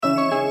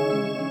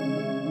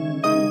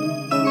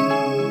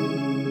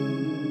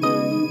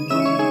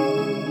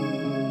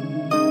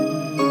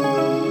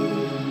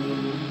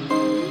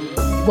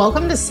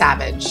Welcome to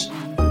Savage.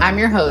 I'm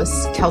your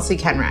host, Kelsey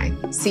Kenry,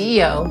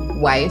 CEO,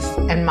 wife,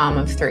 and mom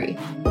of 3.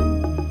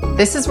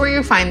 This is where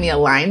you find the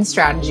aligned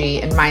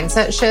strategy and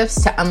mindset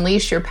shifts to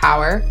unleash your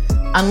power,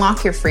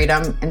 unlock your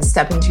freedom, and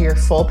step into your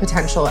full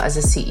potential as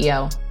a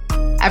CEO.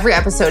 Every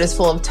episode is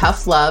full of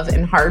tough love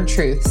and hard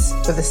truths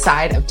with a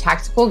side of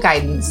tactical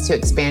guidance to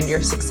expand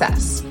your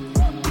success.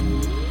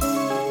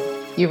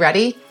 You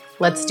ready?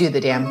 Let's do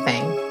the damn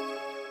thing.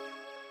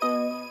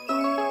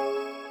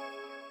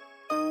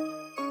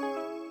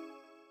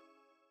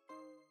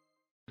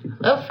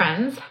 Hello,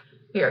 friends.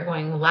 We are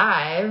going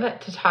live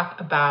to talk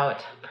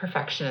about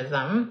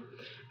perfectionism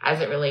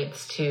as it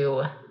relates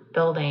to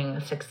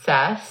building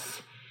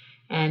success.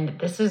 And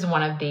this is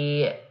one of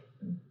the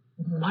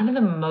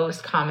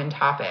most common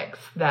topics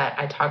that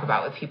I talk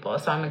about with people.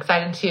 So I'm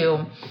excited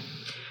to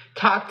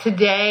talk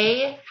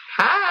today.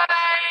 Hi.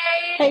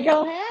 Hey,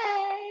 girl. Hey.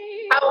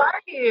 How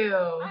are you?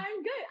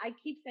 I'm good. I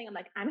keep saying,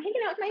 I'm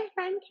hanging out with my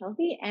friend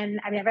Kelsey,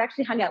 and I've never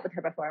actually hung out with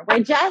her before.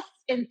 We're just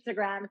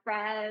Instagram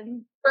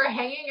friends. We're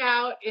hanging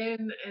out in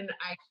an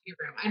IG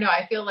room. I know.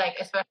 I feel like,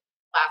 especially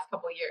the last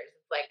couple of years,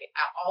 it's like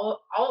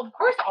of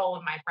course, all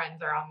of my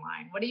friends are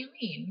online. What do you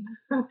mean?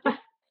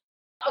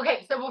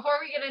 Okay, so before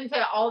we get into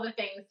all the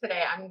things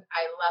today, I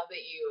love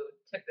that you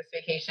took this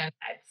vacation.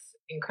 It's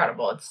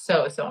incredible. It's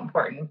so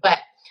important. But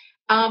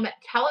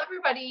tell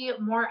everybody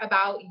more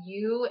about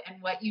you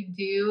and what you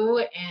do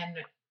and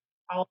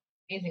all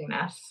the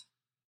amazingness.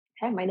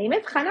 Okay, my name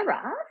is Chana.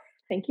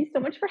 Thank you so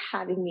much for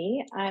having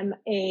me. I'm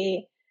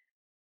a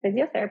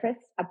physiotherapist,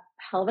 a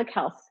pelvic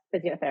health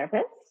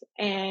physiotherapist,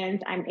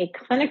 and I'm a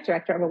clinic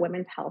director of a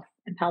women's health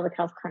and pelvic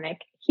health clinic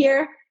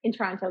here in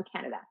Toronto,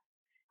 Canada.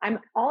 I'm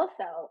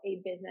also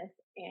a business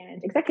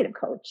and executive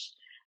coach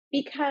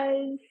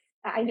because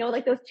I know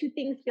those two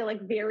things feel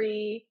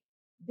very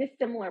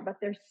dissimilar, but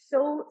they're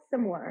so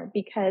similar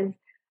because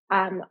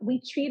we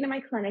treat in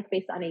my clinic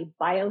based on a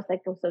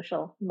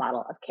biopsychosocial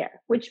model of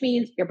care, which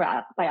means your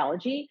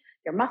biology,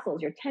 your muscles,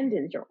 your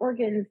tendons, your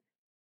organs,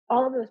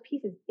 all of those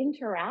pieces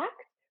interact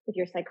with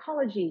your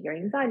psychology, your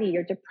anxiety,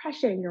 your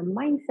depression, your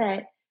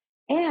mindset,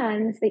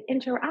 and they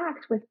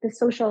interact with the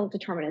social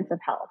determinants of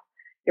health.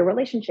 Your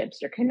relationships,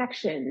 your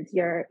connections,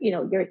 your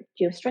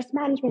stress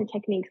management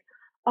techniques,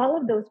 all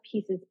of those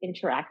pieces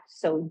interact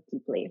so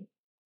deeply.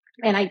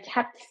 And I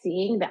kept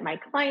seeing that my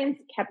clients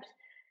kept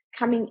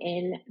coming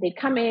in. They'd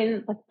come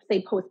in, let's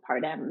say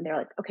postpartum. They're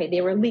like, okay,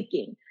 they were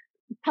leaking.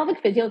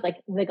 Pelvic physio is like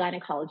the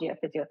gynecology of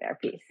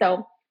physiotherapy.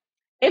 So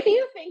if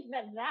you think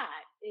that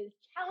is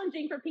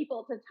challenging for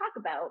people to talk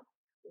about,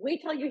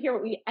 wait till you hear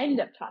what we end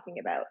up talking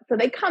about. So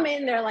they come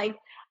in, they're like,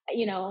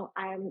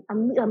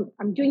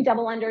 I'm doing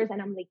double unders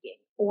and I'm leaking,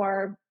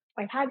 or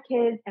I've had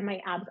kids and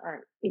my abs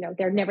aren't,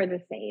 they're never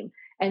the same.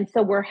 And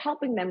so we're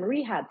helping them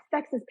rehab.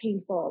 Sex is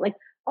painful,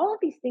 all of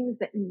these things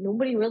that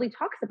nobody really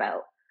talks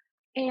about.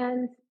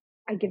 And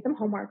I give them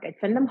homework. I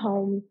send them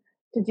home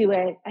to do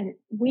it. And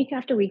week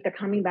after week, they're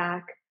coming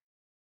back.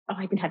 Oh,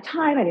 I didn't have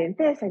time. I didn't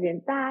this. I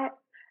didn't that.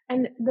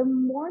 And the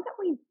more that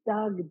we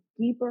dug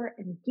deeper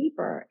and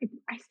deeper,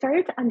 I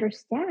started to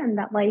understand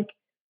that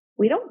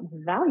we don't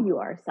value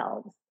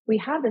ourselves. We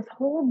have this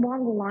whole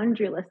long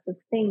laundry list of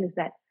things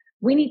that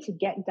we need to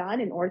get done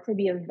in order to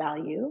be of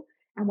value.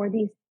 And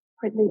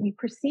we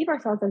perceive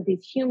ourselves as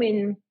these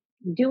human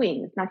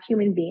doings, not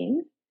human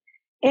beings.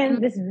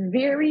 And this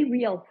very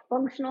real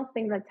functional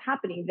thing that's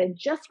happening that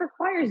just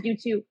requires you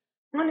to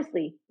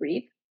honestly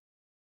breathe,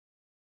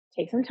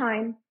 take some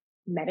time,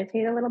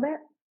 meditate a little bit,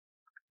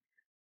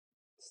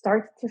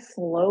 starts to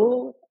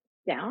slow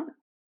down.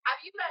 Have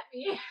you met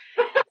me?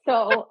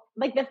 So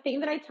the thing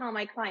that I tell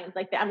my clients,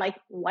 I'm like,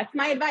 what's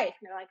my advice?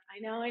 And they're like, I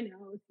know,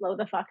 slow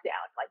the fuck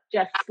down.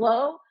 Just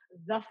slow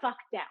the fuck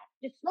down.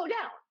 Just slow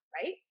down,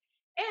 right?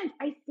 And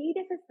I see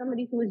this as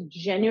somebody who is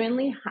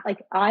genuinely,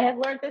 I have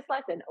learned this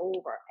lesson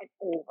over and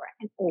over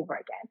and over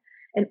again.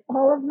 And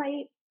all of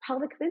my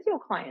pelvic physio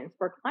clients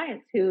were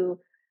clients who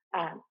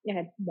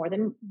had more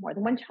than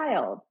one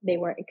child. They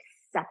were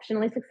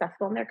exceptionally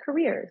successful in their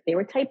careers. They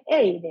were type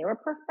A. They were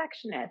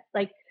perfectionists.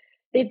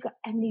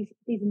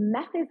 These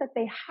methods that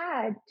they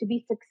had to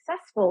be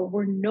successful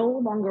were no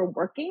longer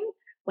working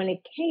when it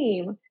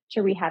came to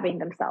rehabbing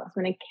themselves,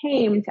 when it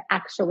came to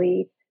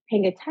actually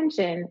paying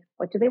attention.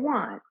 What do they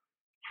want?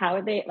 How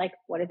are they,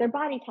 what is their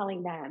body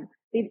telling them?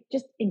 They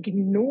just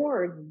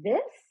ignored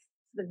this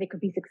so that they could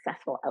be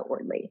successful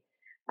outwardly.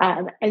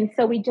 And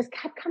so we just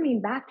kept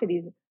coming back to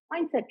these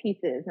mindset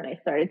pieces. And I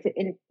started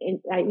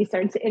we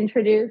started to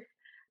introduce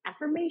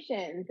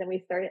affirmations, and we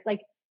started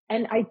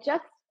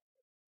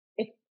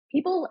if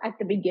people at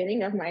the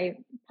beginning of my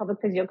pelvic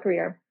physio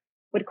career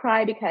would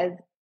cry because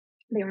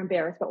they were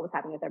embarrassed what was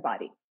happening with their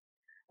body.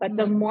 But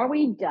the more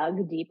we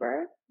dug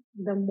deeper,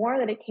 the more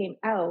that it came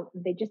out,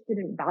 they just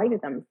didn't value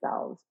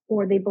themselves,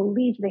 or they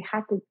believed they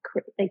had to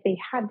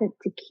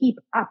keep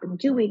up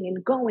doing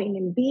and going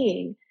and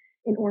being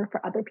in order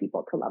for other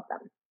people to love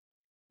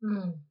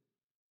them.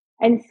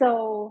 And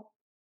so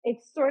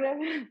it's sort of,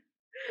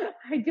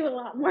 I do a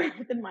lot more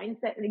with the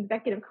mindset and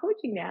executive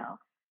coaching now,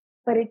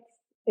 but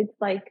it's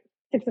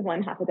six of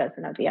one, half a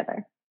dozen of the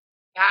other.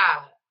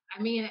 Yeah.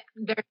 I mean,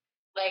 there's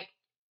like,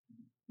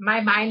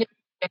 my mind is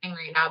spinning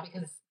right now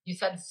because you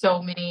said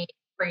so many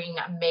freaking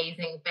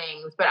amazing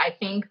things, but I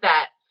think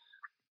that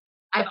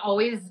I've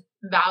always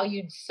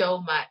valued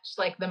so much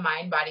like the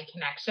mind body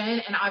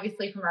connection. And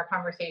obviously from our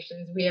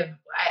conversations,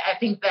 I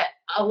think that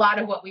a lot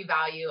of what we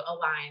value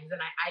aligns.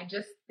 And I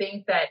just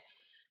think that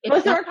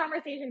most of our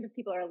conversations, if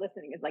people are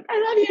listening, is like, I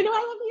love you. No, I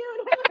love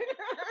you.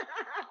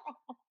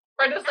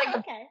 Or just like,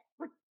 okay.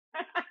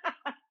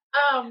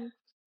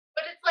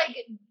 But it's like,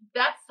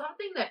 that's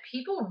something that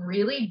people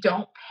really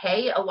don't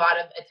pay a lot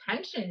of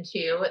attention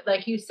to.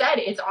 Like you said,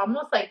 it's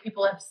almost like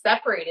people have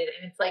separated,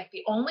 and it's like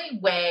the only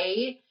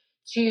way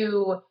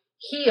to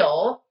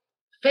heal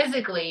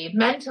physically,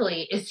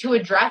 mentally, is to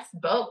address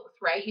both,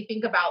 right? You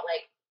think about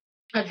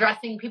like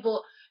addressing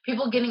people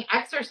getting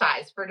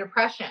exercise for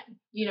depression,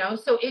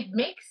 so it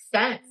makes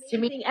sense to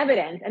me.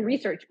 Evidence and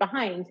research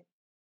behind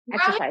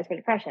exercise for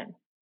depression.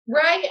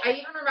 Right. I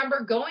even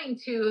remember going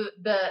to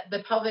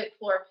the pelvic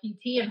floor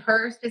PT and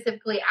her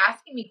specifically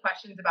asking me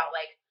questions about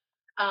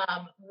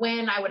like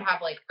when I would have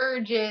like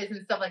urges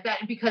and stuff like that.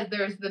 And because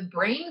there's the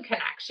brain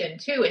connection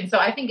too. And so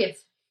I think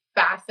it's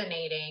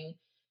fascinating.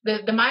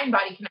 The mind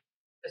body connection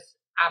is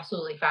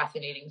absolutely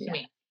fascinating to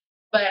me.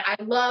 But I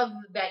love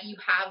that you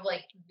have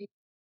like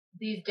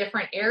these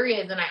different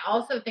areas. And I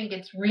also think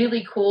it's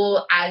really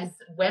cool as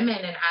women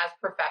and as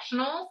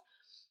professionals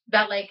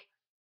that like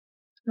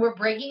we're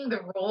breaking the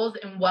rules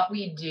in what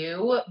we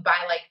do by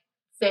like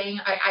saying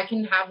I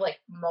can have like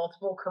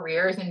multiple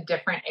careers in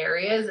different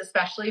areas,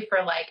 especially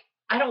for like,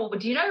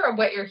 do you know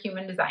what your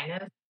human design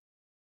is?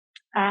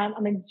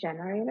 I'm a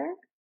generator.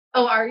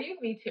 Oh, are you?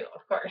 Me too,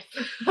 of course.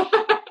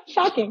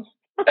 Shocking.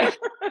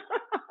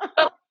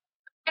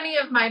 Many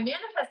of my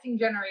manifesting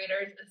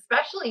generators,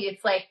 especially,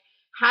 it's like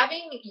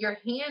having your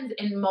hands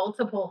in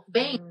multiple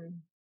things.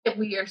 That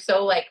we are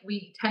so like,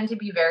 we tend to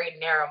be very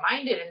narrow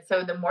minded. And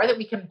so the more that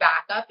we can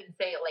back up and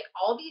say like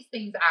all these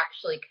things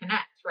actually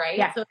connect, right?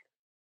 Yes. So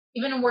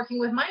even in working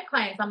with my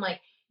clients, I'm like,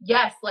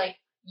 yes, like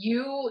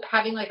you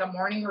having like a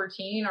morning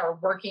routine or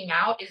working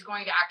out is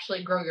going to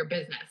actually grow your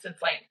business.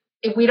 It's like,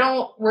 if we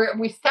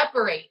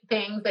separate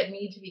things that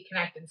need to be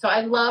connected. So I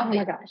love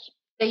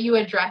that you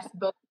address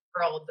both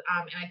worlds.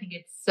 And I think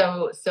it's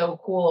so, so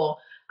cool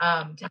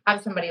to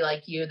have somebody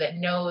like you that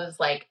knows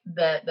like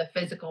the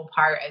physical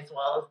part as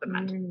well as the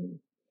mental.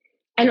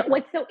 And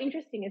what's so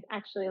interesting is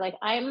actually like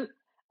I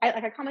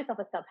call myself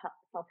a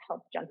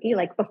self-help junkie.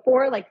 Like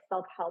before like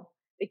self-help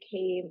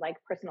became like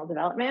personal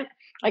development,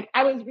 like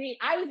I was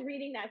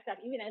reading that stuff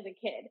even as a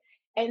kid.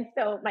 And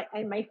so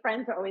my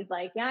friends are always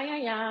like,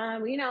 yeah,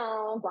 we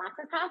know glass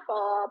is half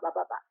full, blah,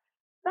 blah, blah.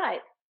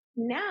 But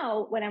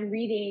now when I'm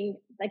reading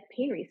like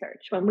pain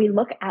research, when we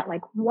look at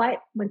like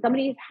when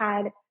somebody's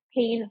had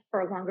pain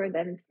for longer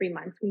than 3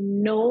 months, we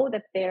know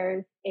that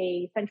there's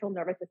a central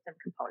nervous system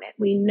component.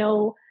 We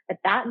know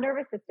that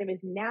nervous system is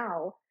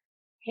now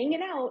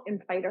hanging out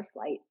in fight or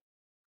flight,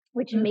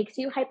 which makes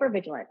you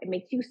hypervigilant. It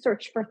makes you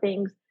search for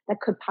things that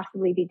could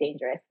possibly be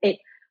dangerous. It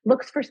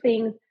looks for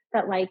things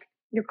that like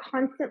you're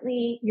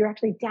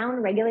actually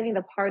down regulating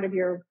the part of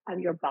your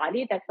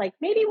body that's like,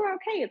 maybe we're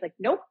okay. It's like,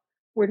 nope,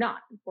 we're not.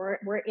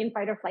 We're in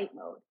fight or flight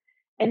mode.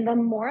 And the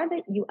more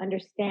that you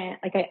understand,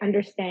 like I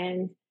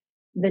understand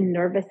the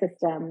nervous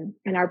system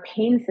and our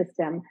pain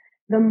system,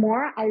 the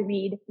more I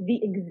read the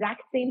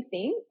exact same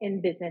thing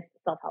in business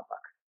self-help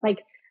books. Like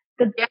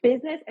the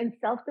business and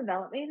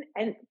self-development.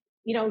 And,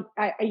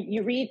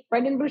 you read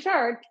Brendan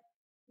Bouchard,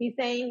 he's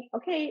saying,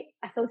 okay,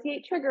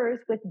 associate triggers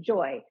with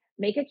joy.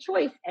 Make a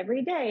choice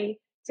every day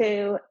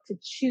to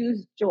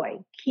choose joy.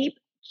 Keep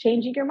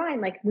changing your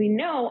mind. Like we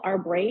know our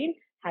brain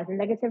has a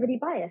negativity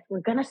bias.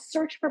 We're going to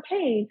search for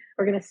pain.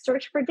 We're going to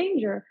search for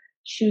danger.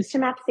 Choose to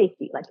map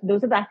safety. Like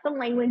that's the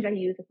language I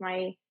use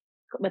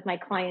with my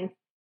clients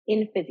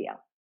in physio.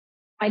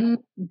 My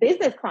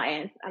business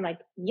clients, I'm like,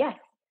 yes,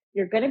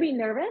 you're going to be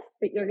nervous,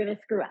 but you're going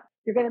to screw up.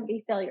 You're going to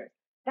be failures.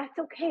 That's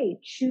okay.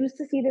 Choose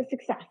to see the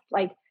success.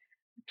 Like,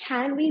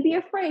 can we be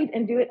afraid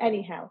and do it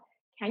anyhow?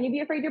 Can you be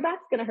afraid your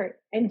back's going to hurt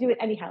and do it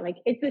anyhow? Like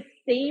it's the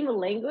same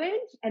language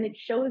and it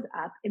shows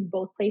up in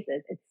both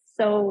places.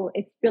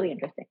 It's really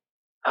interesting.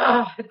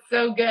 Oh, it's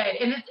so good.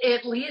 And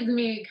it leads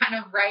me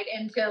kind of right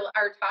into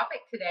our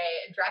topic today,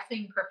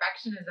 addressing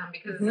perfectionism,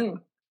 because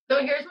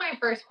so here's my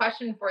first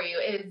question for you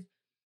is,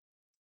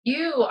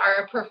 you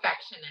are a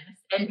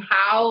perfectionist, and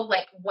how,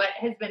 like, what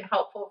has been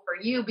helpful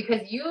for you?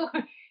 Because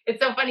it's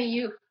so funny,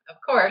 you, of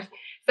course,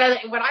 said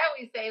what I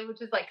always say,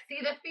 which is like, see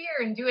the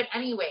fear and do it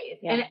anyways.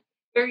 Yeah. And it's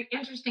very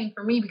interesting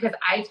for me because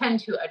I tend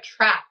to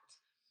attract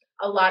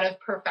a lot of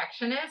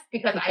perfectionists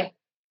because I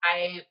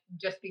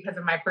just because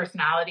of my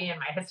personality and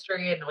my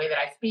history and the way that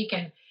I speak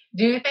and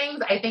do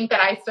things, I think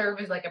that I serve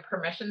as like a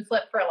permission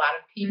slip for a lot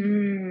of people,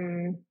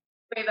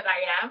 the way that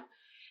I am.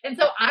 And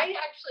so I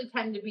actually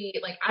tend to be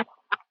like, I'm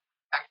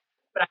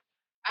but I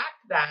back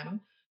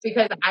them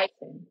because I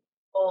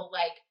feel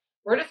like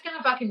we're just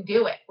gonna fucking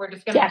do it. We're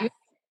just gonna do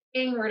the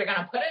thing. We're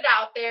gonna put it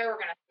out there. We're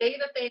gonna say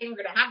the thing.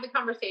 We're gonna have the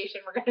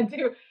conversation. We're gonna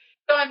do.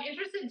 So I'm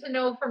interested to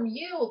know from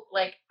you,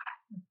 like,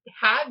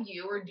 have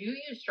you or do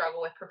you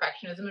struggle with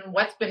perfectionism and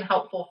what's been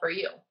helpful for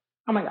you?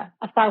 Oh my God,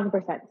 1,000%.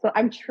 So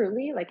I'm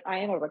truly like, I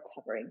am a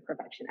recovering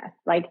perfectionist.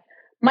 Like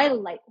my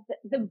life,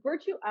 the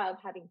virtue of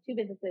having 2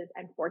 businesses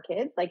and 4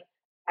 kids, like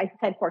I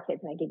said 4 kids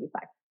and I gave you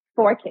 5,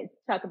 4 kids,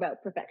 talk about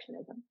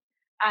perfectionism.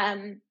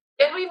 Can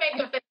we make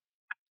a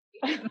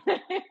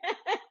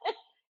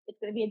it's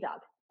going to be a dog.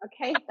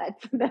 Okay.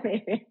 That's that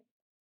maybe.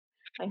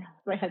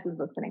 My husband's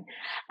listening.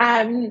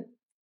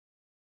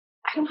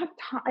 I don't have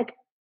time. Like,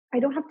 I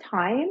don't have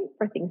time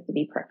for things to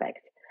be perfect.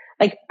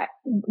 Like,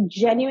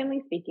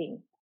 genuinely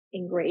speaking,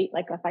 in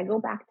like, if I go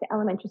back to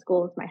elementary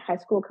school, my high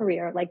school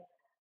career, like,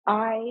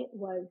 I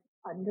was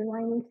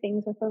underlining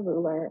things with a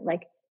ruler.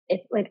 Like,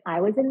 if like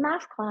I was in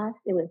math class,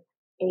 it was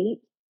 8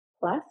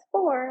 plus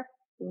 4,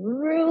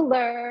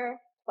 ruler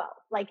 12.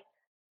 Like,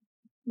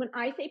 when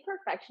I say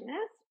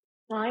perfectionist,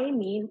 I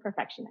mean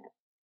perfectionist.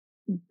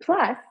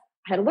 Plus,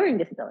 I had a learning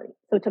disability.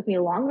 So it took me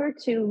longer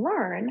to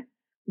learn,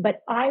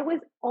 but I was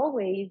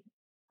always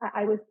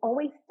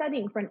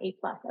studying for an A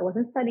plus. I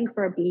wasn't studying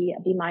for a B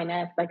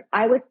minus. Like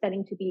I was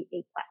studying to be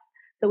A plus.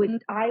 So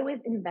I was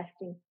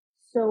investing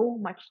so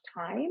much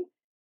time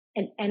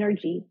and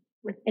energy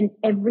within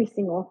every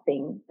single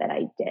thing that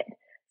I did.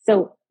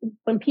 So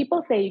when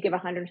people say you give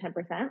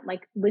 110%,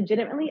 like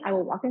legitimately, I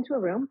will walk into a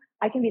room.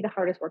 I can be the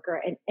hardest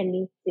worker in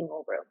any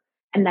single room.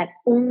 And that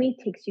only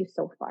takes you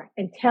so far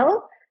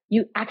until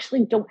you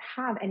actually don't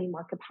have any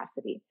more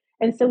capacity.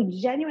 And so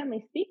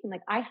genuinely speaking,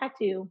 like I had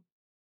to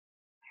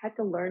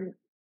learn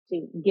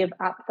to give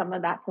up some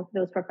of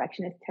those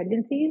perfectionist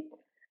tendencies.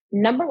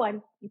 Number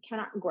one, you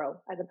cannot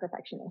grow as a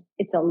perfectionist.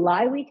 It's a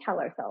lie we tell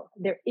ourselves.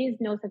 There is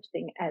no such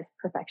thing as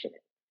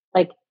perfectionist.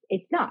 Like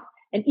it's not.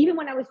 And even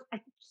when I was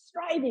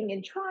striving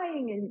and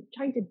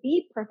trying to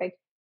be perfect,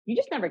 you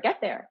just never get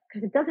there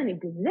because it doesn't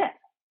exist.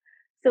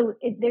 So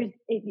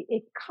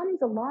it comes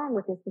along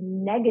with this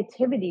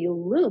negativity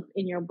loop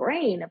in your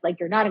brain of like,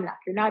 you're not enough,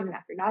 you're not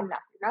enough, you're not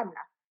enough, you're not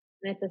enough.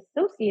 And it's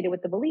associated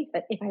with the belief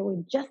that if I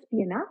would just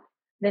be enough,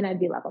 then I'd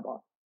be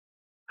lovable.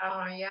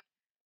 Oh, yeah.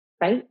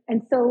 Right.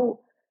 And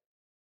so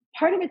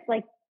part of it's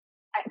like,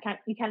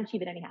 you can't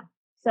achieve it anyhow.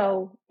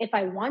 So if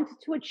I wanted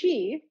to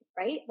achieve,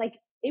 right, like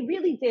it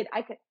really did,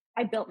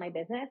 I built my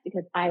business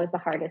because I was the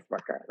hardest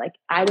worker. Like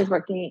I was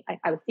working,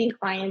 I was seeing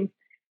clients,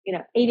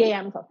 8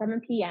 a.m. till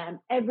 7 p.m.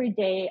 every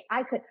day.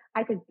 I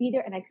could be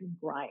there and I could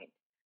grind,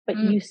 but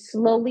you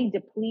slowly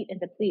deplete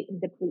and deplete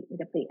and deplete and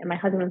deplete. And my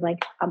husband was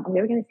like, I'm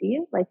never going to see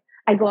you. Like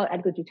I'd go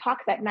do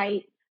talks at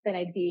night. Then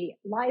I'd be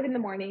live in the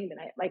morning. Then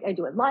I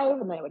do it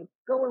live and then I would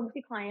go and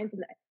see clients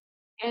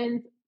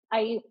and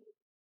I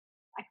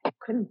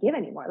couldn't give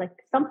anymore. Like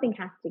something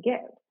has to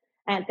give.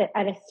 And that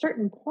at a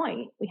certain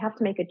point, we have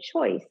to make a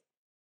choice.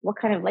 What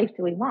kind of life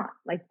do we want?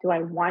 Like, do I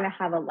want to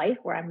have a life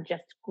where I'm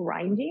just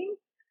grinding?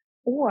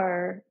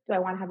 Or do I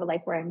want to have a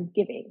life where I'm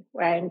giving,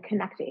 where I'm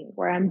connecting,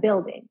 where I'm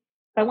building?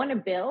 If I want to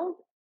build,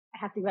 I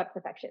have to give up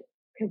perfection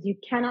because you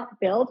cannot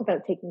build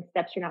without taking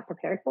steps you're not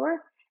prepared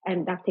for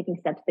and not taking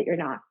steps that you're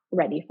not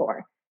ready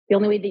for. The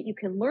only way that you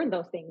can learn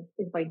those things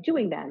is by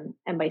doing them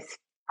and by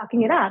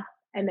fucking it up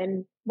and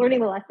then learning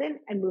the lesson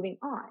and moving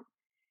on.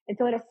 And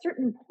so at a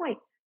certain point,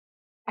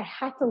 I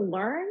had to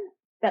learn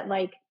that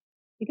like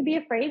you can be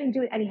afraid and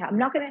do it anyhow. I'm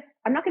not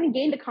gonna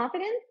gain the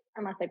confidence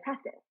unless I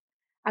practice.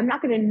 I'm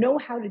not gonna know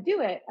how to do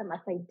it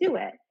unless I do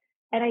it.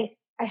 And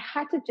I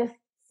had to just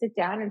sit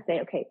down and say,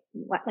 okay,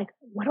 what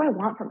do I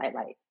want for my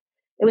life?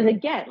 It was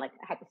again like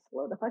I had to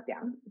slow the fuck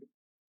down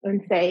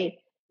and say,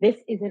 this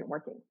isn't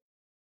working.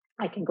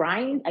 I can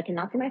grind, I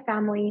cannot see my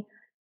family.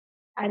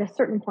 At a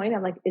certain point,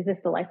 I'm like, is this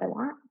the life I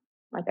want?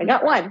 Like I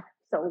got one.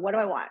 So what do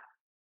I want?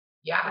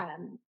 Yeah.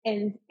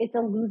 And it's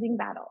a losing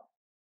battle.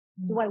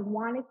 Do I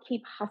want to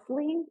keep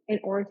hustling in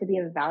order to be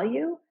of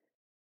value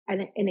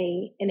and in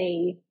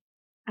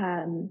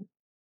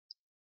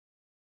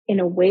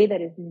a way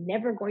that is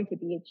never going to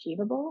be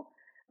achievable?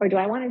 Or do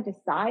I want to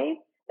decide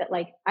that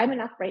like I'm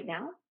enough right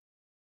now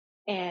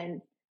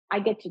and I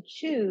get to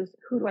choose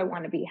who do I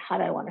want to be? How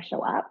do I want to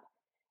show up?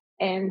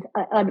 And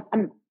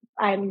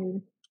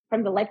I'm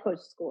from the life coach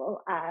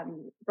school,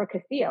 Brooke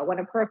Castillo, one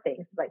of her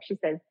things, like she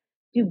says,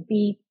 do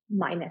B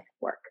minus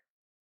work.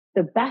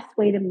 The best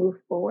way to move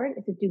forward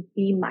is to do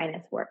B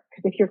minus work.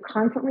 Because if you're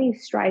constantly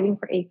striving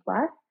for A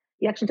plus,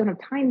 you actually don't have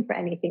time for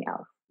anything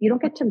else. You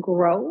don't get to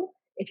grow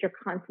if you're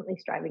constantly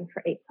striving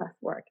for A plus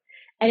work.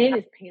 And it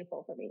is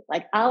painful for me.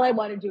 Like all I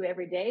want to do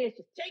every day is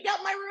just take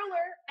out my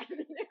ruler.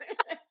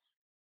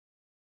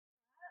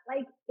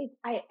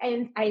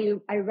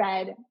 I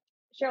read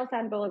Sheryl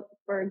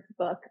Sandberg's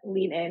book,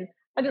 Lean In.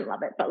 I didn't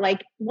love it, but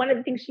like one of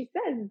the things she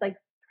says is like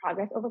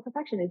progress over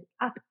perfection is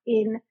up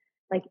in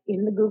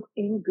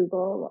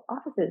Google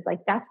offices.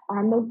 Like that's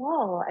on the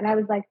wall. And I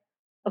was like,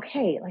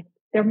 okay, like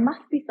there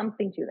must be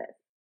something to this.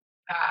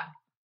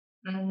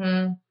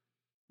 Mm-hmm.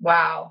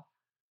 Wow.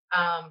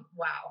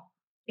 Wow.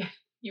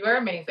 You are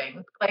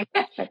amazing. Like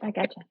I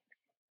gotcha.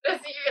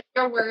 Just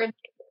your words,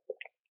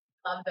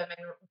 love them.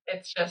 And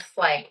it's just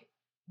like,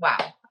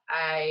 wow.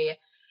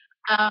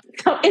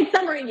 So in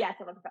summary, yes,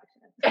 I'm a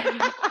perfectionist.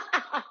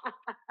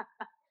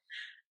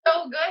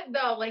 So good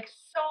though. Like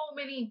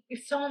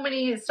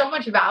so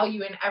much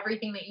value in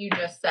everything that you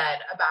just said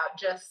about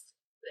just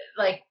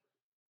like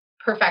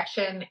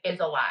perfection is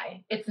a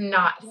lie. It's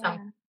not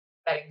something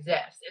that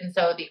exists. And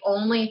so the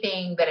only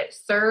thing that it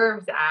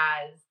serves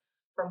as,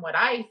 from what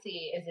I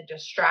see, is a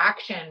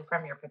distraction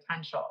from your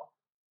potential.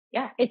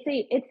 Yeah, it's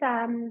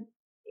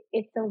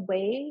a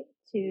way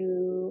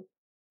to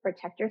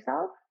protect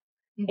yourself.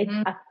 It's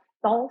Mm-hmm. a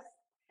false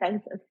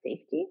sense of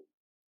safety.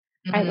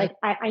 Mm-hmm.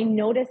 I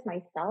notice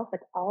myself,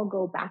 like I'll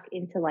go back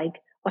into like,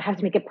 oh, I have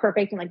to make it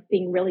perfect and like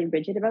being really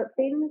rigid about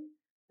things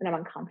when I'm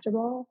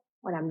uncomfortable,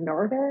 when I'm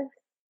nervous,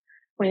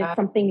 when it's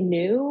something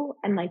new.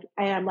 And like,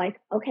 I'm like,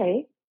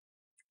 okay,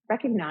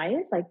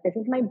 recognize like this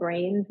is my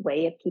brain's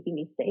way of keeping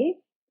me safe.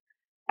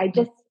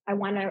 I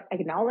want to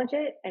acknowledge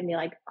it and be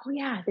like, oh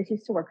yeah, this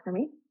used to work for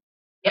me.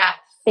 Yes.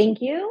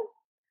 Thank you.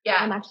 Yeah.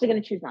 I'm actually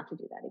going to choose not to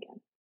do that again.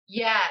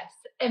 Yes.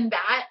 And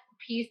that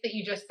piece that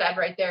you just said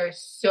right there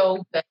is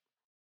so good,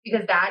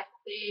 because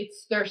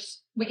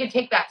we can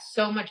take that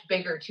so much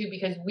bigger too,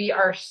 because we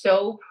are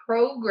so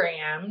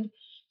programmed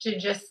to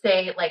just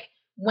say like,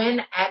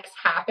 when X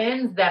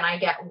happens, then I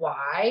get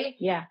Y.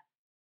 Yeah.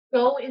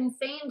 So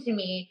insane to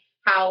me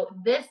how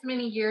this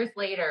many years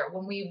later,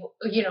 when we've,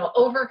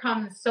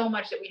 overcome so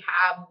much that we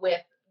have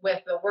with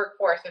the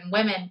workforce and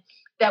women,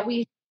 that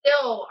we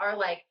still are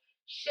like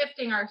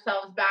shifting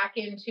ourselves back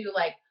into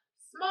like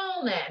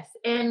smallness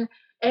and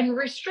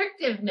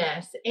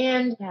restrictiveness,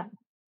 and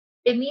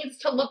it needs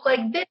to look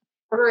like this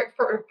for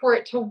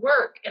it to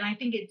work. And I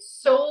think it's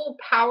so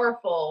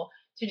powerful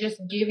to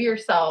just give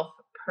yourself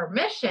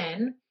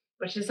permission,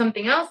 which is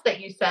something else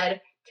that you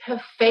said,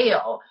 to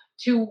fail,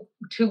 to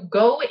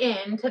go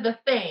into the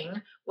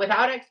thing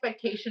without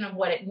expectation of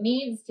what it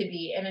needs to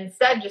be, and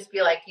instead just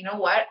be like, you know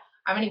what,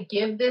 I'm going to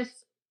give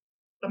this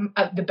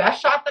the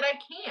best shot that I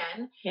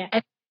can,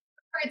 and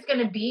where it's going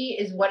to be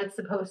is what it's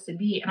supposed to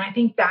be. And I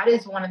think that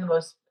is one of the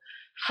most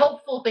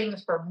helpful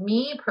things for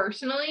me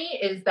personally,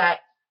 is that,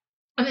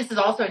 and this is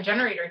also a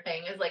generator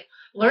thing, is like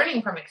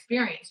learning from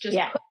experience. Just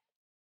put in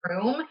the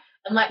room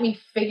and let me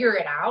figure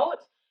it out.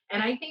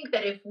 And I think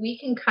that if we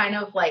can kind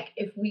of like,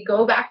 if we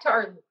go back to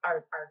our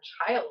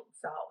child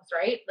selves,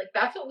 right? Like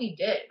that's what we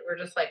did. We're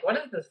just like, what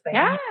is this thing?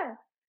 Yeah.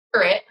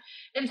 Figure it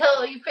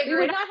until you figure it out.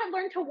 We would not have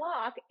learned to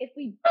walk if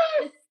we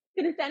just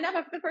didn't stand up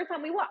after the first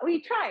time we walked.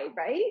 We tried,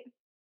 right?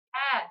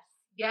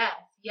 Yes.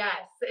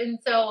 And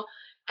so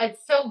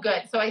it's so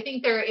good. So I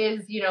think there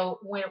is,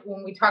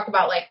 when we talk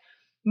about like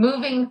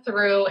moving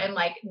through and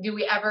like, do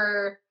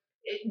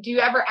you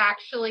ever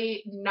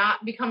actually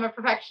not become a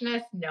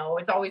perfectionist? No,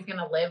 it's always going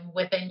to live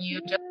within you.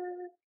 Yeah. Just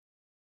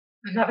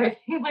another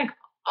thing like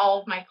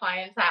all of my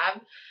clients have.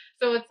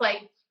 So it's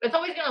like, it's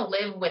always going to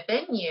live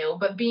within you,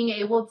 but being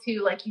able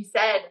to, like you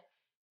said,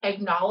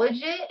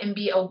 acknowledge it and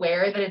be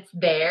aware that it's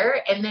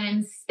there. And then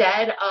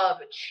instead of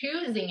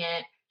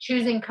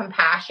choosing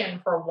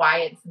compassion for why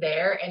it's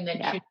there, and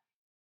then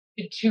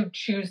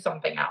choose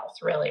something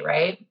else, really,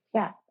 right?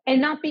 Yeah. And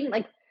not being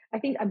like, I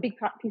think a big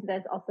piece of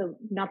that is also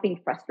not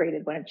being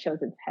frustrated when it shows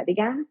its head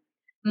again.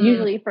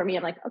 Usually for me,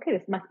 I'm like, okay,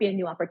 this must be a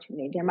new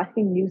opportunity. There must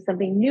be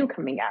something new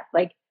coming up.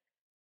 Like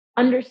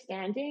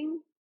understanding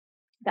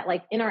that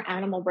like in our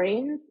animal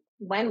brains,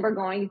 when we're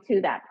going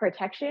to that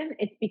protection,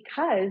 it's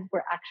because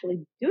we're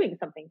actually doing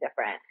something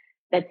different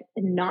that's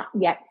not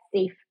yet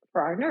safe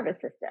for our nervous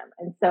system.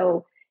 And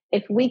so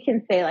if we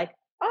can say like,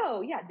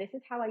 oh yeah, this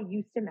is how I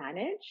used to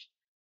manage.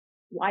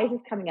 Why is this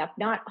coming up?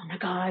 Not, oh my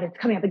God, it's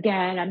coming up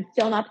again. I'm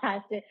still not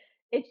past it.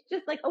 It's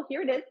just like, oh,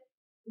 here it is.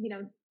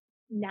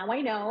 Now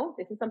I know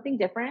this is something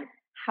different.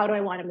 How do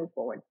I want to move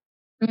forward?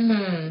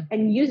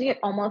 And using it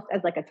almost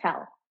as like a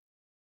tell.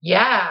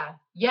 Yeah.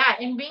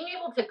 And being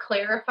able to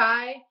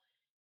clarify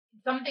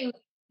something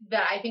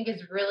that I think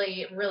is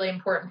really, really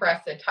important for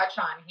us to touch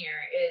on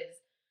here is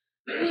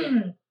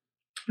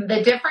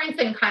the difference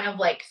in kind of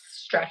like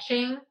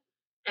stretching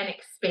and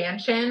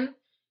expansion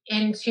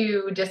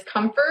into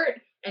discomfort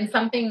and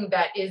something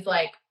that is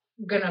like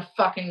gonna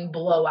fucking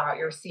blow out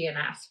your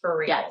CNS for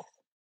real. Yes.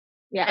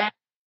 Yeah.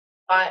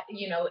 But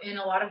in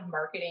a lot of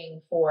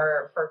marketing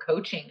for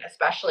coaching,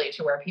 especially,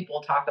 to where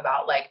people talk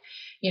about like,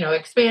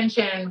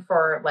 expansion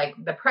for like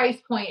the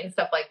price point and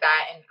stuff like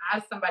that. And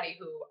as somebody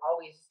who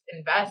always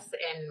invests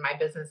in my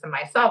business and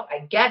myself,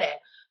 I get it.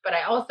 But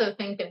I also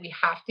think that we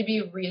have to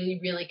be really,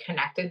 really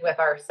connected with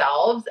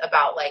ourselves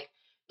about like,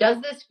 does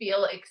this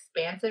feel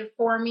expansive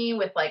for me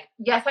with like,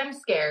 yes, I'm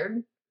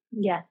scared.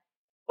 Yeah.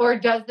 Or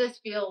does this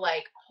feel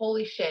like,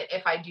 holy shit,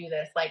 if I do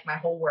this, like my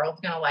whole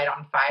world's going to light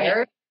on fire?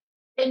 Right.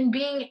 And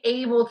being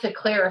able to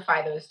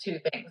clarify those two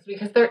things,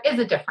 because there is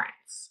a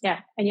difference. Yeah.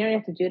 And you know what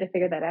you have to do to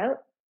figure that out?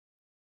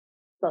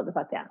 Slow the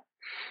fuck down.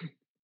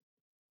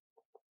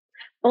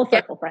 Full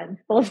circle, friends.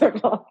 Full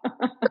circle.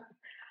 Right.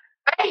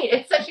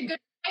 It's such a good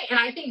point. And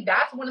I think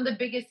that's one of the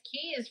biggest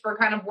keys for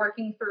kind of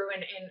working through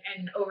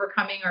and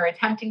overcoming or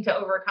attempting to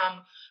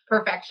overcome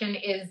perfection,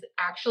 is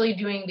actually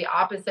doing the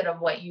opposite of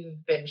what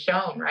you've been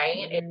shown,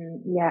 right?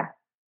 Yeah.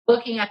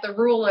 looking at the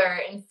ruler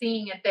and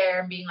seeing it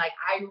there and being like,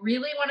 I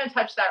really want to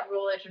touch that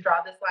ruler to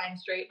draw this line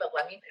straight, but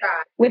let me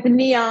try. With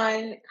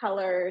neon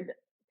colored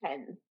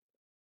pens,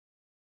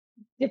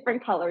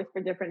 different colors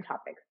for different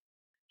topics.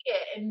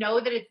 And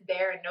know that it's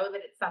there and know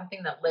that it's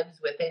something that lives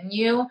within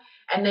you,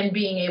 and then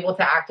being able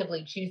to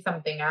actively choose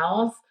something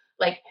else.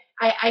 Like,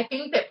 I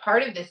think that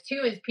part of this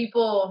too is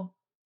people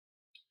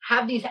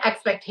have these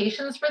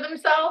expectations for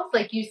themselves.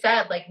 Like you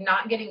said, like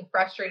not getting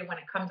frustrated when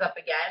it comes up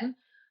again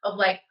of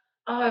like,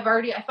 oh,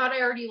 I thought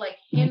I already like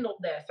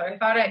handled this, or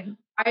why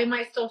am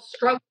I still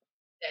struggling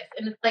with this?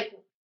 And it's like,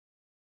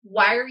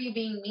 why are you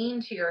being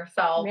mean to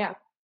yourself? Yeah.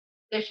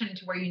 In addition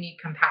to where you need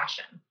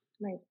compassion.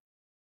 Right.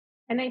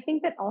 And I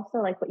think that also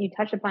like what you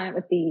touch upon it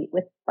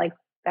with like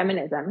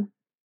feminism.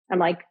 I'm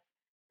like,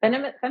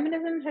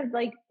 feminism has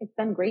like, it's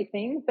done great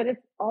things, but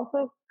it's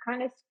also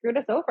kind of screwed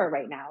us over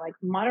right now. Like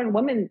modern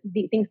women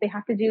thinks they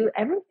have to do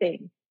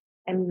everything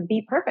and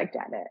be perfect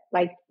at it.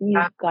 Like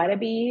you've got to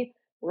be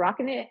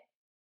rocking it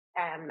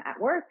at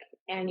work,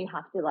 and you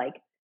have to like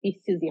be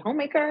Susie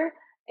homemaker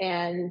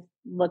and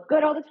look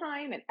good all the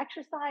time and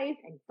exercise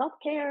and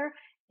self-care,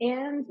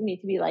 and you need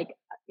to be like,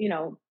 you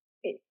know,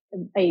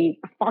 a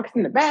fox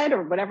in the bed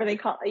or whatever they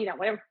call, you know,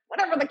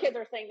 whatever the kids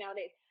are saying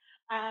nowadays.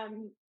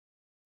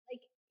 Like,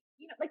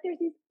 you know, like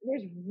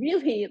there's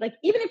really like,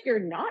 even if you're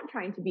not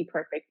trying to be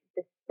perfect,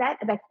 the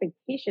set of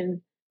expectations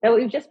that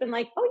we've just been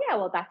like, oh yeah,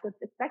 well that's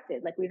what's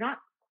expected. Like we're not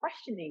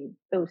questioning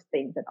those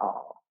things at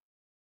all.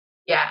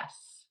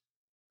 Yes.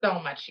 So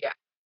much. Yeah.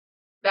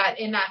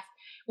 That's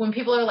when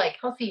people are like,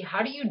 Kelsey,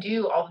 how do you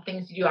do all the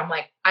things you do? I'm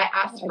like, I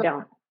asked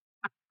for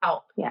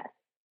help. Yes.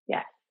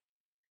 Yes.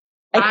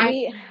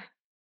 Like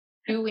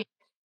doing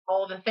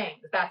all the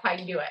things. That's how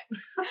you do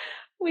it.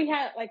 We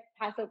have like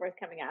Passover is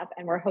coming up,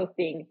 and we're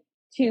hosting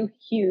 2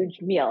 huge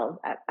meals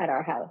at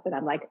our house. And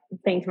I'm like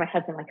saying to my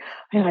husband, like,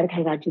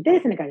 I gotta do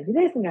this, and I gotta do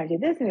this, and I gotta do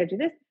this, and I gotta do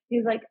this.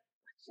 He's like,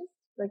 let's just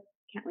like,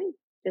 can't we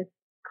just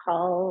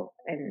call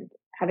and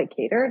have it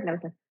catered? And I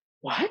was like,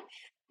 what?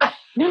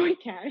 No, we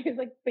can't. He's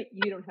like, but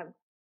you don't have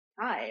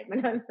time.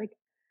 And I was like,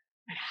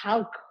 how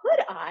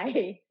could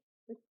I?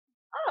 Like,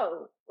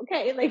 oh,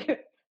 okay.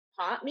 Like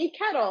hot meat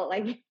kettle,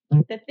 like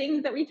the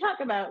things that we talk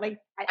about. Like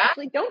I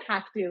actually don't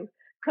have to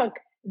cook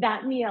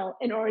that meal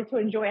in order to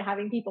enjoy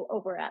having people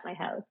over at my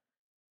house.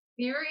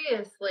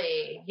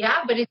 Seriously.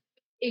 Yeah. But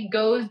it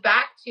goes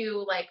back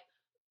to like,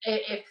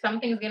 if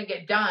something's going to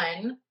get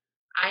done,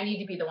 I need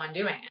to be the one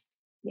doing it.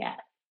 Yeah.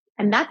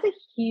 And that's a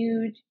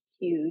huge,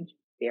 huge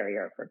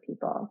barrier for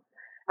people.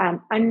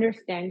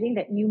 Understanding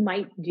that you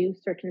might do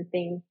certain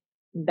things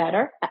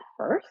better at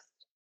first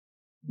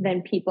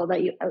than people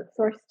that you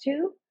outsource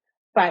to.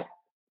 But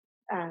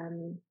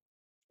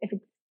if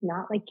it's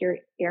not like your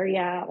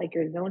area, like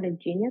your zone of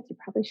genius, you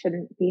probably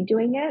shouldn't be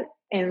doing it.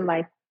 And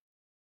like,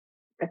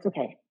 that's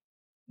okay.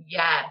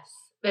 Yes.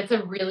 That's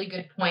a really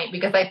good point,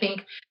 because I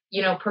think,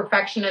 you know,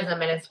 perfectionism,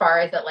 and as far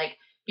as it like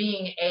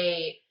being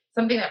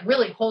something that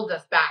really holds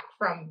us back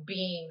from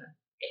being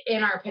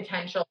in our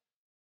potential,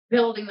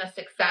 building the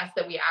success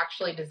that we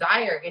actually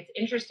desire. It's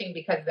interesting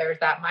because there's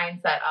that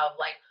mindset of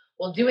like,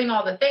 well, doing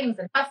all the things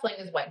and hustling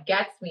is what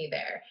gets me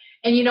there.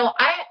 And, you know,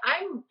 I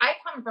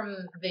come from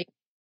the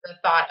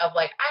thought of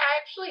like, I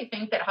actually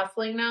think that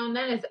hustling now and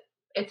then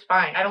it's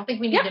fine. I don't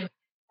think we need to make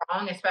it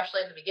wrong,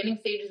 especially in the beginning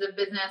stages of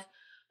business.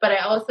 But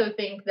I also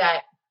think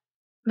that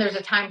there's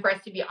a time for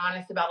us to be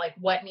honest about like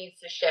what needs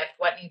to shift,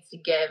 what needs to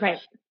give. Right.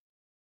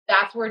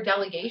 That's where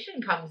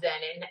delegation comes in.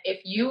 And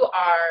if you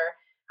are,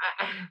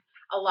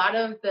 a lot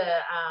of the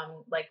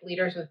like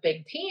leaders with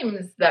big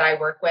teams that I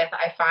work with,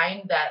 I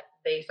find that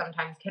they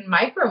sometimes can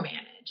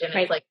micromanage, and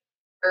it's like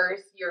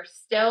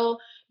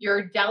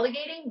you're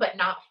delegating, but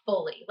not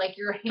fully. Like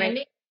you're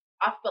handing it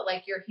off, but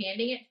like you're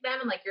handing it to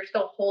them, and like you're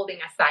still holding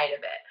a side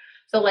of it.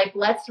 So like,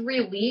 let's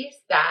release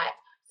that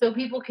so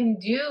people can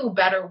do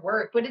better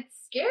work. But it's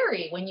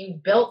scary when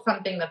you've built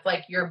something that's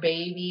like your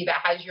baby,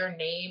 that has your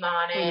name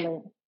on it,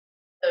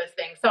 those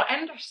things. So I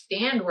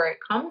understand where it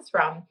comes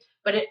from,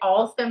 but it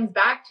all stems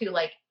back to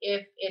like,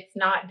 if it's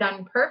not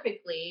done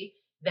perfectly,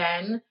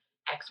 then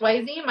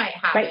XYZ might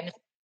happen.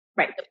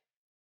 Right.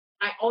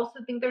 I also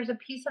think there's a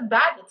piece of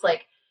that that's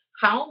like,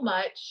 how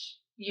much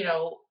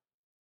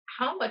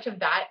of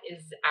that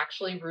is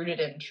actually rooted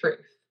in truth?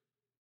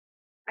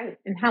 Right.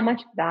 And how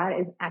much of that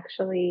is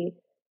actually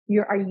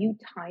are you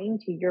tying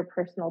to your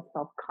personal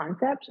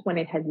self-concept when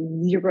it has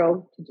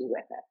zero to do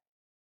with it?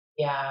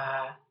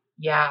 Yeah.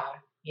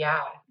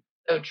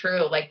 So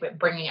true. Like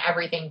bringing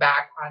everything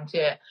back onto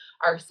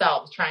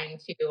ourselves, trying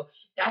to,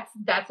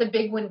 that's a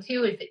big one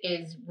too,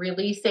 is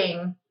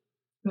releasing,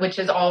 which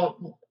is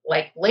all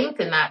like linked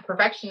in that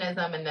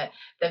perfectionism, and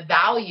the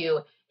value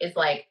is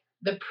like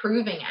the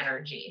proving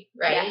energy,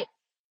 right?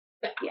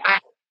 Yeah. I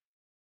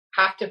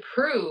have to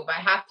prove,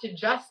 I have to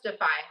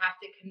justify, I have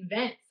to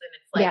convince. And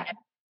it's like,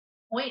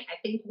 point. I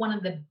think one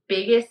of the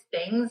biggest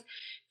things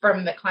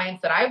from the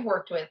clients that I've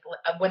worked with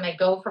when they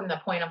go from the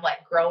point of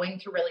like growing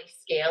to really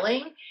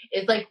scaling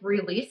is like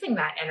releasing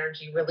that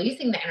energy,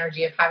 releasing the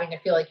energy of having to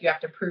feel like you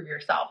have to prove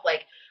yourself.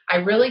 Like, I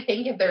really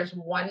think if there's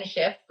one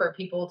shift for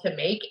people to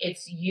make,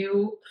 it's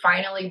you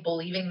finally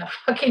believing the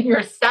fuck in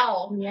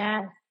yourself.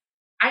 Yes.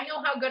 I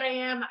know how good I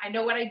am. I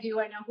know what I do.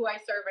 I know who I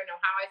serve. I know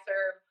how I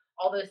serve,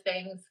 all those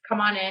things. Come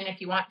on in if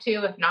you want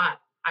to. If not,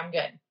 I'm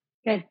good.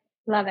 Good.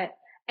 Love it.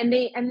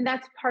 And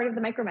that's part of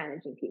the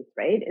micromanaging piece,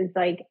 right? Is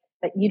like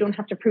that you don't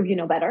have to prove you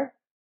know better,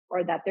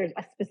 or that there's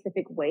a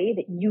specific way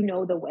that you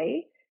know the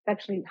way.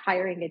 Actually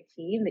hiring a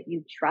team that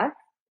you trust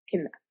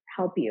can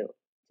help you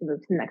to move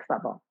to the next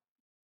level.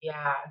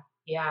 Yeah.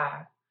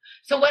 Yeah.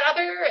 So what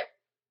other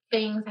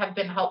things have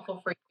been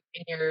helpful for you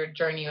in your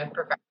journey with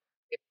perfection?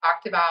 We've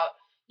talked about,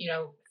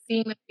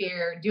 seeing the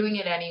fear, doing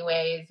it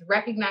anyways,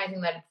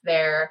 recognizing that it's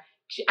there,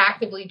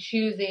 actively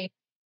choosing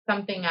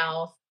something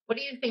else. What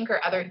do you think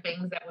are other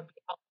things that would be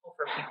helpful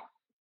for people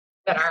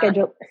that are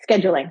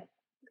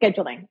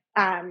scheduling?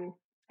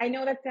 I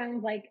know that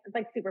sounds like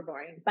super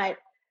boring, but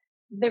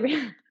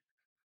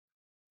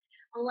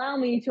allow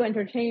me to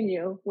entertain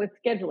you with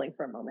scheduling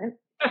for a moment.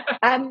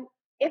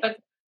 If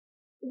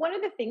one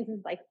of the things is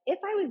like, if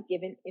I was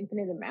given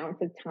infinite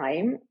amounts of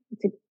time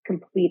to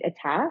complete a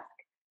task,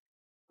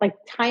 like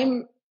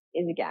time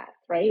is a gas,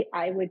 right?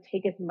 I would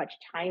take as much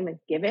time as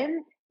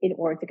given in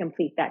order to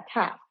complete that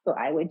task. So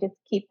I would just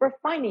keep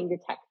refining the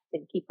text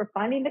and keep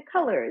refining the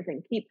colors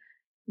and keep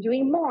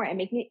doing more and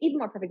making it even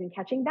more perfect and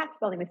catching that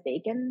spelling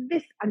mistake and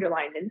this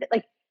underlined. And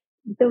like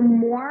the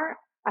more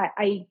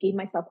I gave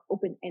myself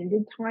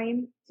open-ended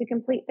time to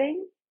complete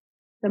things,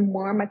 the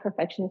more my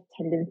perfectionist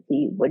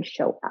tendency would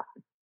show up.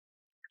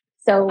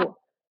 So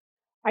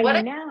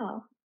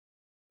now,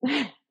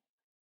 does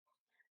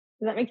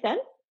that make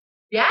sense?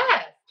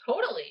 Yes,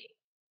 totally.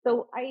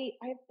 So I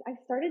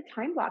started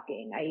time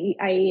blocking.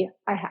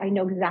 I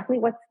know exactly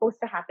what's supposed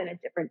to happen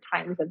at different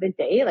times of the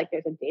day. Like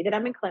there's a day that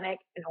I'm in clinic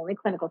and only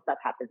clinical stuff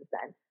happens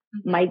then.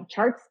 Mm-hmm. My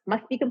charts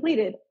must be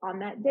completed on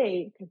that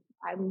day because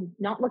I'm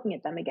not looking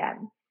at them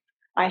again.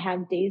 I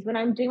have days when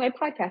I'm doing my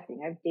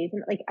podcasting. I have days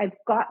when I've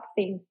got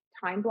things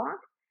time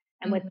blocked.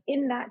 And mm-hmm.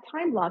 within that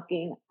time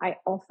blocking, I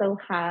also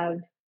have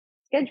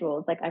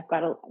schedules. Like I've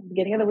got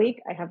beginning of the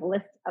week, I have a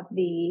list of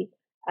the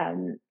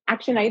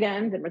action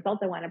items and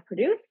results I want to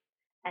produce.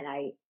 And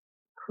I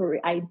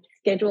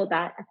schedule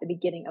that at the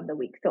beginning of the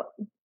week. So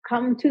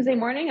come Tuesday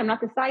morning, I'm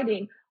not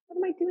deciding, what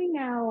am I doing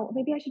now?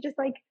 Maybe I should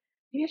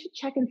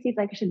check and see if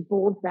I should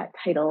bold that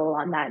title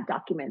on that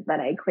document that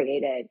I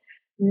created.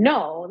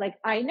 No, like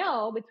I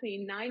know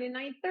between 9 and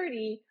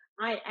 9:30,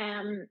 I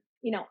am,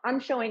 I'm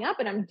showing up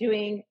and I'm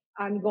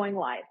going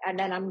live. And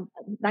then I'm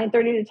 9:30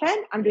 to 10,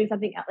 I'm doing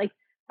something else. Like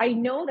I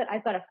know that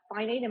I've got a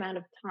finite amount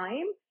of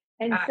time.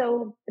 And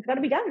so it's got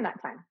to be done in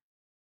that time.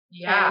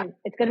 Yeah. And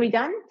it's going to be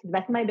done to the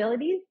best of my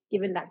abilities,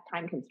 given that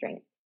time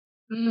constraint.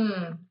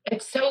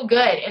 It's so good.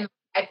 And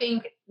I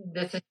think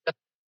this is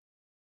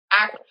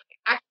actually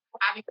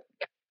having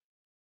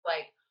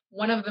like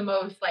one of the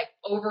most like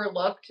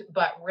overlooked,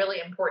 but really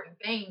important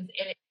things.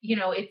 And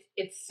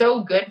it's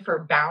so good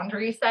for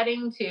boundary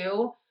setting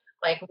too.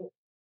 Like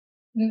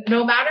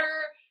no matter,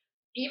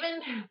 even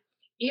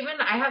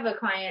I have a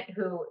client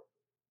who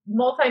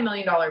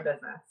multi-million-dollar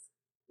business,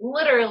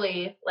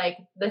 literally like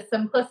the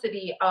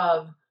simplicity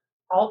of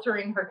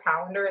altering her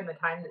calendar and the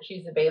time that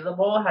she's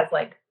available has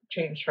like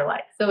changed her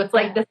life. So it's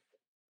like this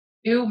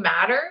do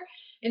matter.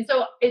 And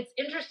so it's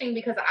interesting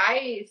because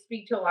I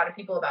speak to a lot of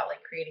people about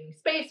like creating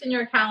space in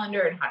your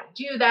calendar and how to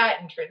do that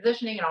and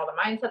transitioning and all the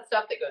mindset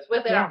stuff that goes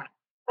with it. Yeah.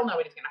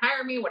 Nobody's going to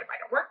hire me. What if I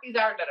don't work these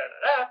hours?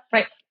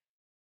 Right.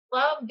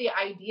 Love the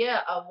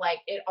idea of like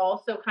it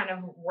also kind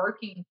of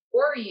working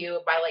for you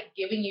by like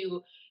giving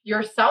you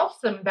yourself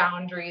some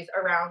boundaries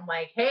around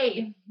like,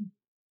 hey,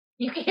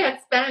 you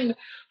can't spend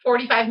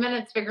 45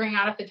 minutes figuring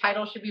out if the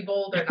title should be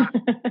bold or not.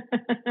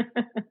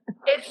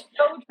 It's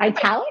so true.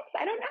 Italics?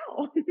 I don't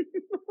know.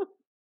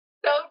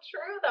 So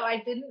true though.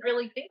 I didn't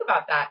really think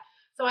about that.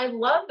 So I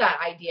love that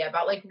idea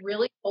about like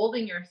really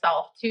holding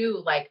yourself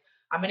to like,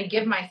 I'm going to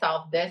give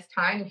myself this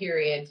time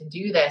period to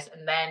do this.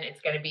 And then it's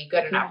going to be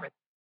good enough for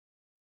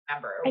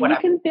remember. And you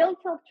can build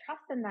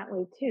self-trust in that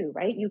way too,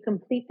 right? You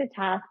complete the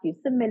task, you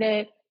submit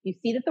it, you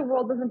see that the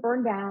world doesn't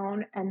burn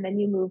down, and then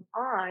you move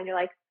on. You're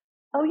like,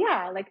 oh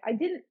yeah, like I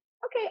didn't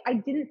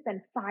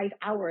spend 5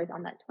 hours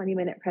on that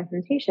 20-minute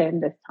presentation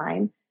this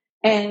time.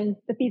 And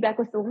the feedback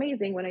was so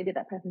amazing when I did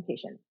that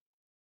presentation.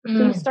 So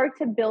you start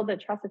to build the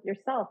trust with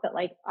yourself that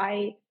like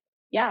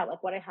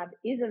what I have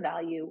is a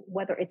value,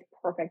 whether it's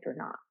perfect or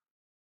not.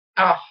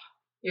 Oh,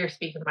 you're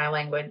speaking my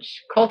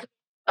language. Cultivating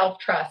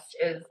self-trust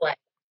is like,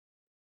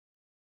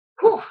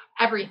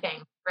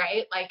 everything,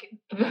 right? Like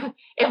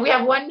if we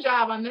have one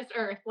job on this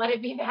earth, let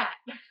it be that.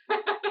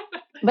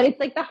 But it's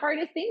like the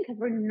hardest thing because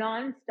we're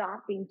nonstop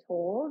being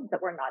told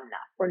that we're not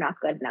enough. We're not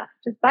good enough.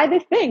 Just buy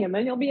this thing and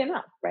then you'll be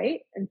enough, right?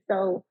 And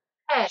so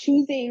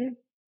choosing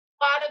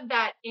a lot of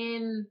that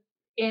in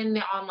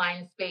the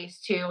online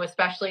space too,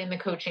 especially in the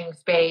coaching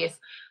space,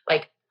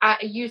 like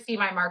you see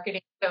my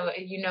marketing, so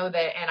you know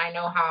that, and I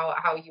know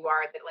how you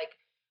are, that like,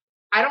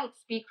 I don't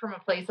speak from a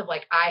place of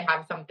like, I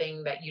have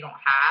something that you don't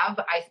have.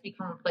 I speak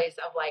from a place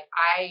of like,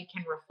 I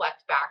can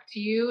reflect back to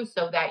you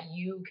so that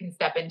you can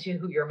step into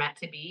who you're meant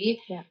to be.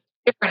 Yeah.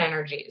 Different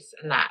energies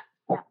in that.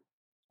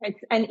 Yeah.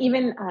 And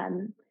even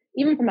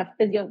from a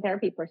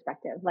physiotherapy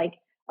perspective, like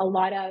a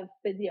lot of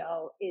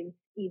physio is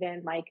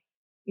even like,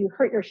 you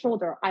hurt your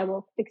shoulder, I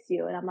will fix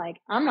you. And I'm like,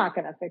 I'm not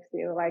going to fix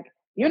you. Like,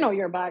 you know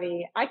your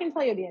body. I can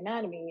tell you the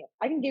anatomy.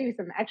 I can give you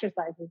some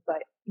exercises, but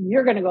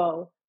you're going to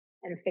go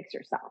and fix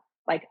yourself.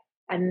 Like,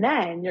 and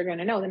then you're going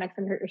to know the next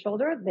time you hurt your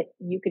shoulder that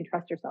you can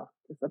trust yourself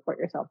to support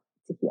yourself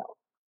to heal.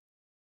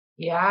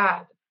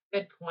 Yeah,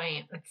 good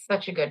point. That's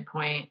such a good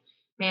point.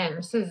 Man,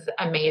 this is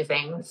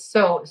amazing.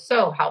 So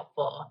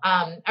helpful.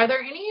 Are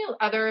there any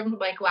other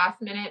like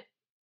last minute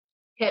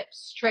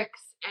tips,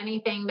 tricks,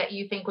 anything that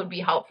you think would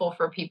be helpful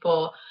for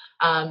people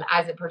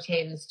as it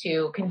pertains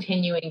to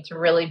continuing to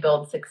really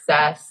build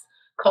success,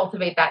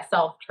 cultivate that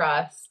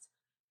self-trust?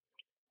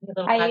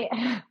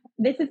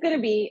 This is going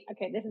to be,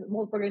 okay,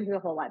 we're going to do a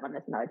whole live on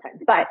this another time,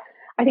 but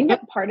I think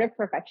that part of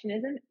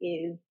perfectionism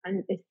is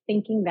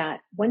thinking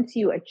that once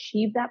you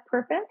achieve that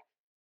perfect,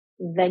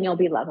 then you'll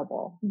be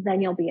lovable,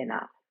 then you'll be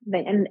enough.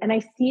 And I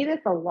see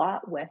this a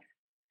lot with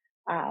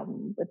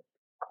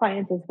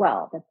clients as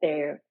well, that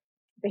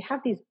they have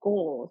these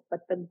goals,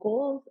 but the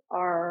goals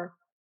are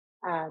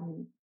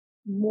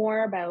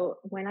more about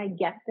when I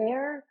get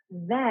there,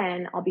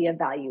 then I'll be of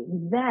value,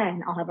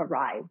 then I'll have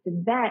arrived,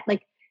 then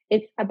like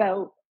it's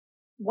about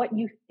what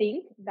you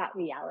think that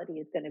reality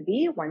is going to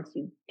be once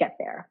you get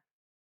there.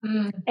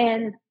 Mm.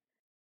 And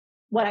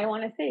what I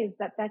want to say is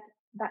that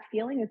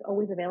feeling is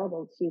always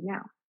available to you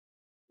now.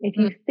 If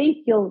you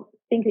think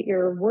that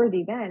you're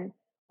worthy then,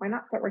 why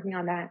not start working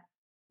on that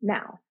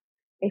now?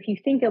 If you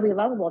think you'll be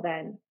lovable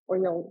then, or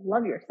you'll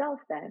love yourself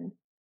then,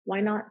 why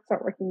not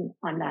start working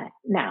on that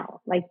now?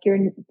 Like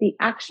the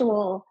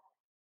actual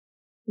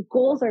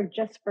goals are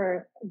just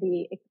for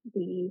the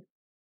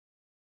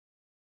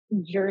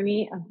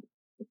journey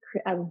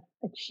of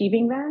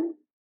achieving them.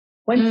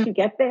 Once you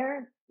get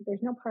there,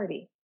 there's no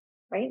party,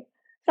 right?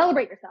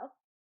 Celebrate yourself,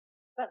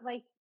 but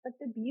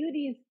the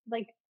beauty's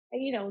like,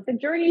 the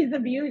journey is the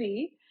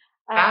beauty.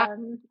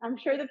 I'm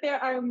sure that there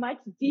are much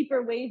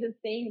deeper ways of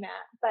saying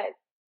that, but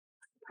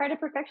part of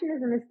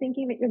perfectionism is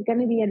thinking that you're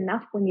going to be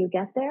enough when you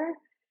get there.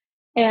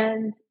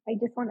 And I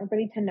just want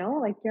everybody to know,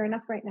 like, you're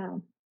enough right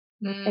now,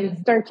 and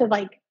start to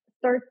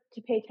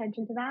pay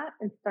attention to that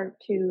and start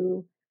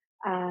to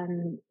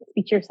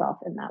speak to yourself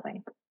in that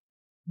way.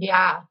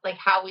 Yeah. Like,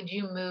 how would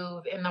you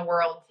move in the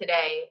world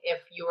today if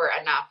you were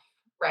enough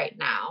right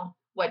now?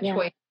 What choice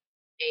would you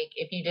make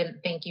if you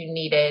didn't think you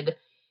needed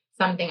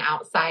something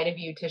outside of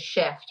you to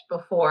shift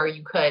before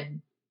you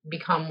could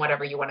become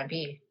whatever you want to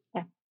be?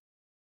 Yeah.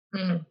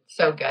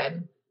 So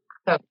good.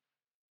 So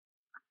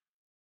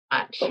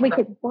much. But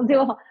we'll do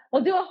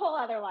a whole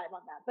other live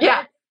on that. But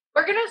yeah.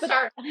 We're going to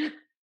start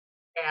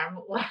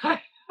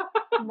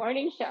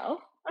morning show.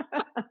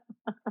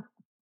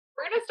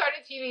 We're going to start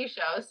a TV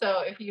show.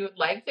 So if you would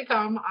like to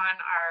come on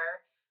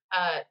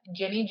our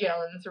Jenny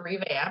Jones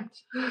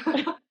revamped.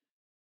 I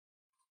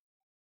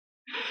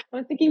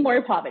was thinking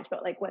more Povich,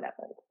 but like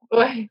whatever.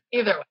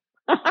 Either way.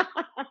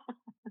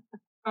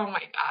 Oh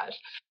my gosh.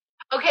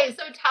 Okay,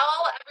 so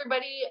tell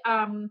everybody,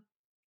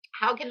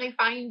 how can they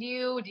find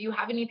you? Do you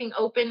have anything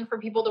open for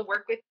people to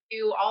work with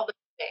you? All the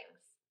things.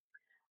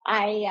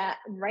 I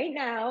right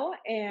now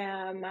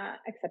am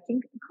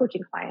accepting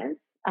coaching clients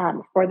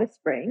for the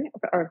spring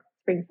or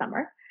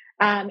summer.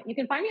 You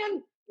can find me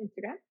on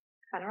Instagram,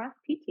 Chana Ross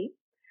PT.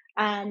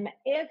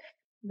 If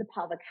the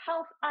pelvic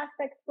health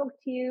aspect spoke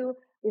to you,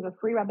 we have a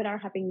free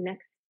webinar happening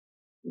next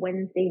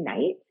Wednesday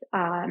night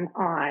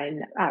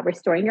on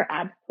restoring your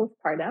abs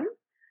postpartum.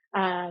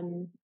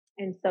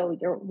 And so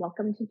you're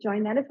welcome to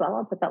join that as well.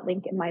 I'll put that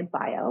link in my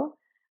bio.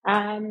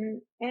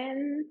 And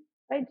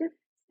I just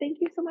thank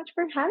you so much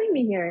for having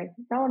me here.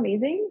 It's all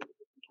amazing.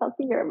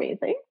 Kelsey, you're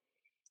amazing.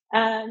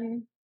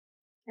 And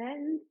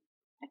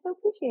I so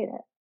appreciate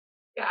it.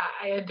 Yeah,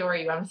 I adore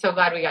you. I'm so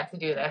glad we got to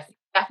do this.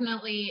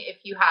 Definitely, if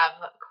you have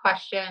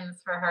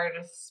questions for her,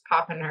 just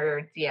pop in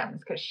her DMs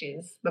because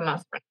she's the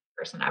most friendly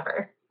person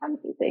ever.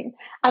 Amazing.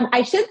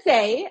 I should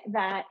say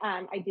that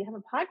I do have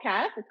a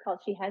podcast. It's called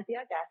She Has the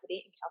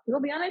Audacity, and Kelsey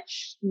will be on it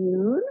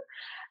soon.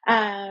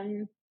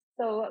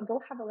 So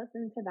go have a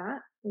listen to that.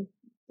 We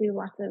do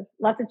lots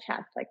of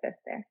chats like this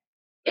there.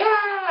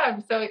 Yeah,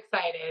 I'm so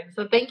excited.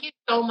 So thank you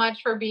so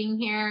much for being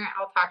here.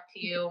 I'll talk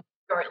to you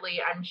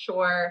shortly, I'm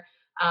sure.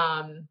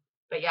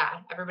 But yeah,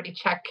 everybody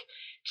check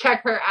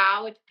her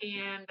out,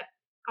 and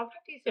I'll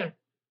talk to you soon.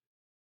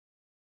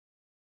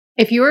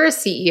 If you are a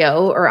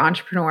CEO or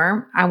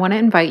entrepreneur, I want to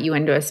invite you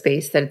into a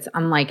space that's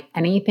unlike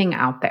anything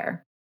out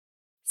there.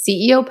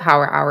 CEO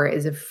Power Hour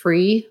is a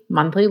free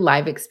monthly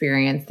live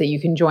experience that you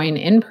can join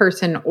in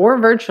person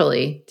or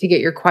virtually to get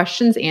your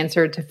questions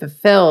answered to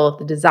fulfill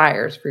the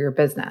desires for your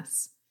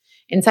business.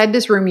 Inside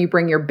this room, you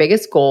bring your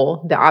biggest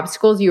goal, the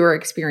obstacles you are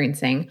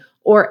experiencing,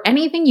 or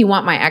anything you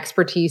want my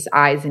expertise,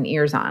 eyes, and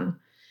ears on.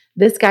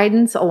 This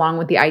guidance, along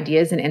with the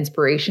ideas and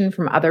inspiration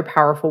from other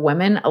powerful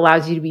women,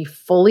 allows you to be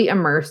fully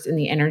immersed in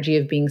the energy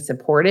of being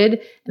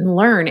supported and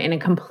learn in a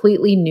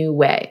completely new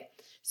way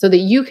so that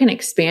you can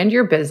expand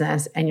your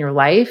business and your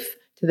life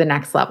to the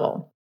next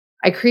level.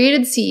 I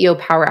created CEO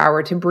Power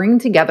Hour to bring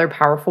together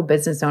powerful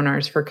business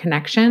owners for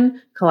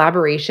connection,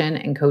 collaboration,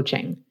 and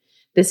coaching.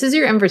 This is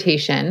your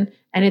invitation,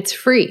 and it's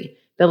free.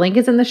 The link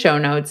is in the show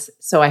notes,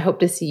 so I hope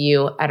to see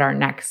you at our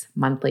next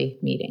monthly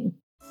meeting.